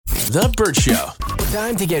The Burt Show.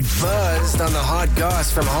 Time to get buzzed on the hot goss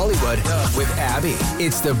from Hollywood with Abby.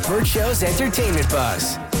 It's the Burt Show's Entertainment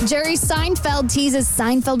Buzz. Jerry Seinfeld teases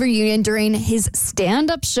Seinfeld reunion during his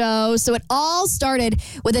stand-up show. So it all started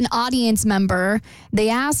with an audience member. They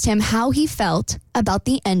asked him how he felt about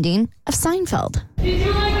the ending of Seinfeld. Did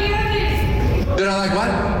you like the ending? Did I like what?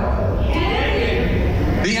 The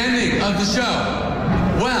ending. The ending of the show.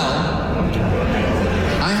 Well,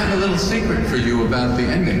 I have a little secret for you about the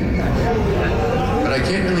ending, but I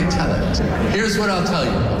can't really tell it. Here's what I'll tell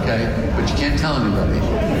you, okay? But you can't tell anybody.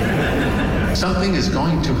 Something is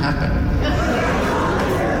going to happen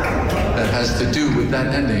that has to do with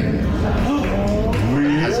that ending.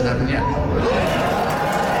 It hasn't happened yet.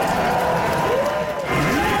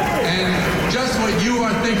 And just what you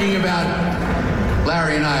are thinking about,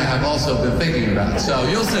 Larry and I have also been thinking about. So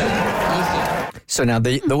you'll see. You'll see. So now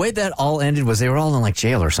the way that all ended was they were all in like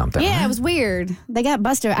jail or something. Yeah, right? it was weird. They got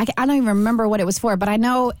busted. I don't even remember what it was for, but I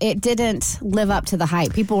know it didn't live up to the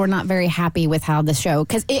hype. People were not very happy with how the show,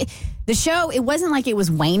 because the show, it wasn't like it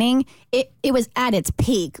was waning. It was at its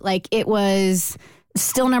peak. Like, it was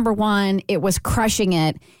still number one. It was crushing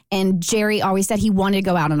it. And Jerry always said he wanted to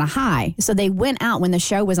go out on a high. So they went out when the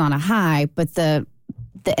show was on a high, but the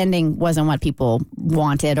ending wasn't what people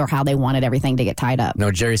wanted or how they wanted everything to get tied up.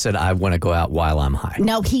 No, Jerry said, I want to go out while I'm high.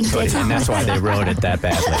 No, he did. And that's why they wrote it that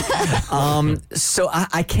badly. So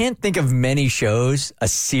I can't think of many shows, a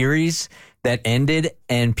series that ended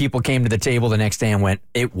and people came to the table the next day and went,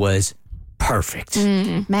 it was perfect.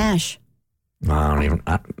 MASH. I don't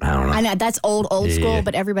know. I know that's old school,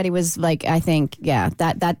 but everybody was like, I think, yeah,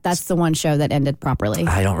 that's the one show that ended properly.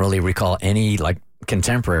 I don't really recall any like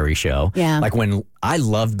contemporary show. Yeah. Like when I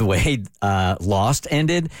loved the way Lost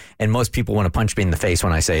ended, and most people want to punch me in the face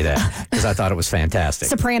when I say that because I thought it was fantastic.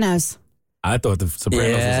 Sopranos. I thought The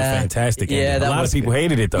Sopranos was a fantastic ending. A lot of people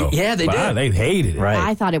hated it, though. Yeah, they did. They hated it. Right.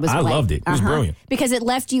 I thought it was I great. loved it. It was brilliant. Because it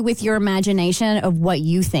left you with your imagination of what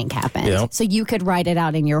you think happened. Yep. So you could write it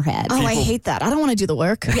out in your head. Oh, I hate that. I don't want to do the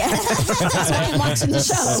work. Yeah. That's why I'm watching the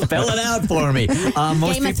show. Spell it out for me.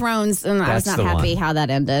 Game of Thrones, and I was That's not the happy one. how that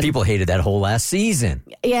ended. People hated that whole last season.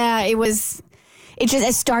 Yeah,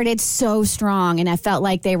 it started so strong, and I felt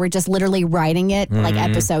like they were just literally writing it like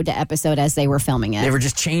episode to episode as they were filming it. They were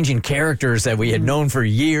just changing characters that we had known for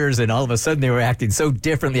years, and all of a sudden they were acting so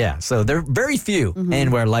different. Yeah, so they're very few,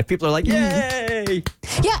 and where like people are like, yay!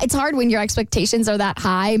 Yeah, it's hard when your expectations are that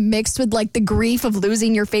high, mixed with like the grief of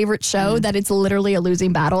losing your favorite show, that it's literally a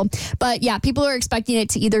losing battle. But yeah, people are expecting it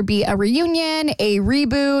to either be a reunion, a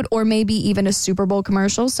reboot, or maybe even a Super Bowl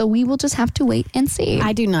commercial. So we will just have to wait and see.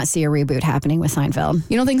 I do not see a reboot happening with Seinfeld.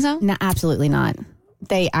 You don't think so? No, absolutely not.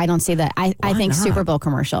 I don't see that. I think not? Super Bowl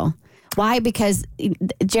commercial. Why? Because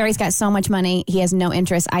Jerry's got so much money. He has no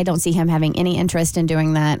interest. I don't see him having any interest in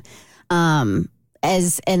doing that.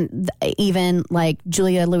 Even like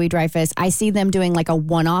Julia Louis-Dreyfus, I see them doing like a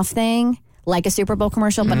one-off thing, like a Super Bowl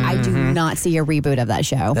commercial, but I do not see a reboot of that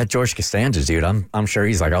show. That George Costanza dude, I'm sure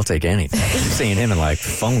he's like, I'll take anything. I'm seeing him in like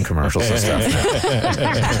phone commercials and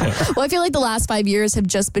stuff. Well, I feel like the last 5 years have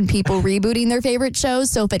just been people rebooting their favorite shows.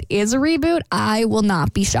 So if it is a reboot, I will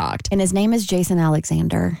not be shocked. And his name is Jason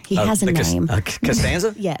Alexander. He has a name.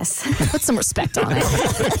 Costanza? Yes. Put some respect on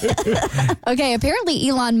it. Okay, apparently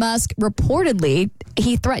Elon Musk reportedly,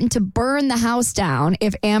 he threatened to burn the house down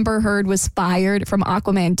if Amber Heard was fired from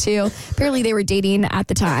Aquaman 2. Apparently they were dating at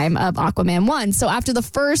the time of Aquaman 1. So after the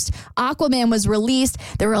first Aquaman was released,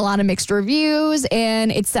 there were a lot of mixed reviews,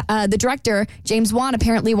 and it's the director, James Wan,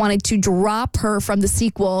 apparently wanted to drop her from the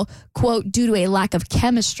sequel, quote, due to a lack of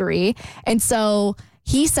chemistry. And so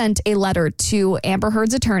he sent a letter to Amber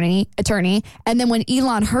Heard's attorney, and then when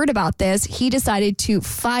Elon heard about this, he decided to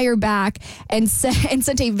fire back and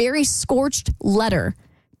sent a very scorched letter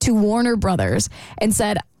to Warner Brothers and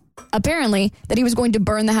said, apparently, that he was going to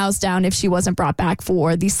burn the house down if she wasn't brought back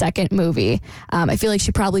for the second movie. I feel like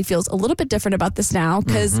she probably feels a little bit different about this now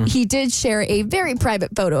because he did share a very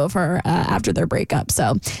private photo of her after their breakup.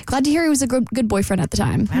 So glad to hear he was a good boyfriend at the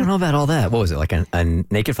time. I don't know about all that. What was it, like a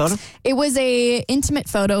naked photo? It was a intimate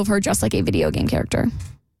photo of her dressed like a video game character.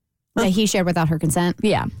 That he shared without her consent.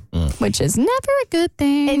 Yeah, which is never a good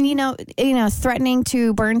thing. And you know, threatening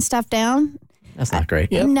to burn stuff down. That's not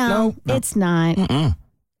great. No, it's not.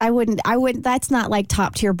 I wouldn't. That's not like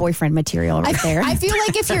top tier boyfriend material right there. I feel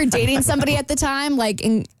like if you're dating somebody at the time, like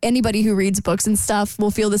anybody who reads books and stuff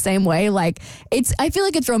will feel the same way. Like I feel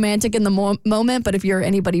like it's romantic in the moment, but if you're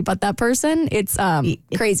anybody but that person, it's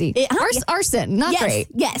crazy. Arson, not great.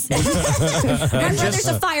 Yes. My brother's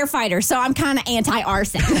a firefighter, so I'm kind of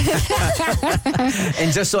anti-arson.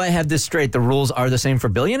 And just so I have this straight, the rules are the same for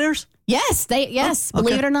billionaires? Yes.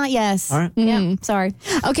 Believe it or not, yes. All right. Yeah. Sorry.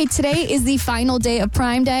 Okay, today is the final day of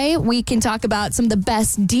Prime Day. We can talk about some of the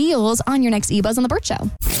best deals on your next eBuzz on The Burt Show.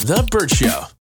 The Burt Show.